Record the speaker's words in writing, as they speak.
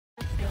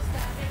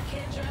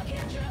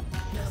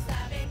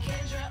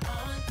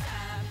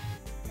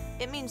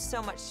It means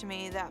so much to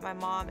me that my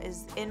mom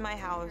is in my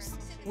house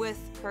with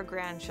her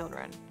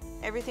grandchildren.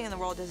 Everything in the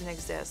world doesn't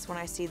exist when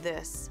I see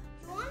this.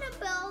 I want to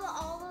build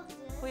all of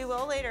this. We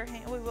will later,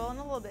 we will in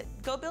a little bit.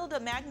 Go build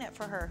a magnet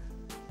for her,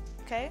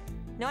 okay?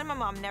 Knowing my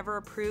mom never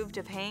approved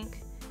of Hank,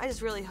 I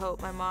just really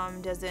hope my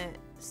mom doesn't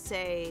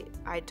say,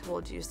 "I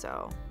told you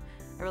so."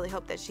 I really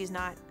hope that she's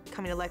not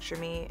coming to lecture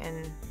me,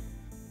 and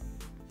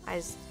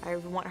I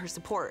want her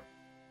support.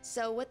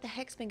 So what the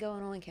heck's been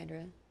going on,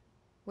 Kendra?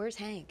 Where's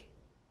Hank?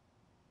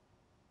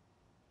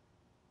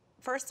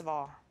 First of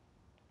all,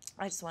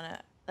 I just want to,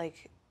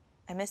 like,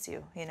 I miss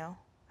you, you know?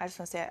 I just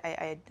want to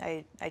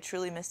say I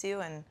truly miss you,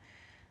 and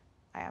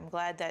I'm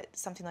glad that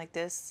something like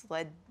this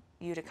led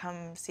you to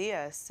come see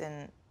us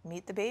and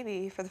meet the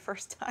baby for the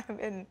first time.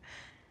 And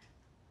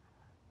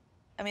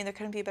I mean, there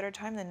couldn't be a better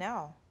time than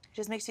now. It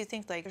just makes you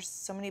think, like, there's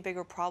so many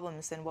bigger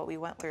problems than what we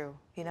went through,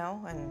 you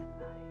know? And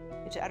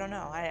I don't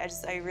know.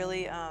 I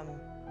really, I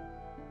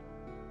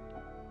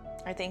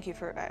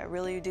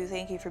really do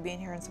thank you for being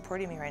here and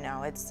supporting me right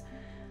now.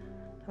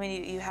 I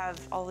mean, you have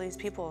all these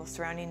people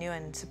surrounding you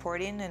and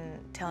supporting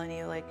and telling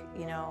you, like,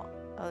 you know,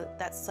 oh,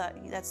 that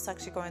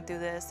sucks you're going through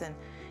this, and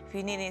if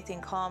you need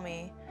anything, call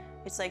me.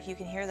 It's like you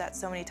can hear that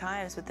so many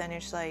times, but then you're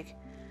just like,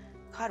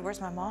 God,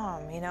 where's my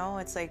mom, you know?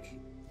 It's like...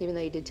 Even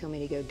though you did tell me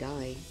to go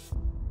die.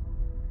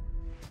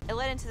 It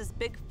led into this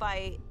big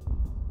fight,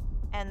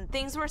 and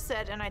things were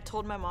said, and I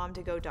told my mom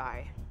to go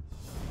die.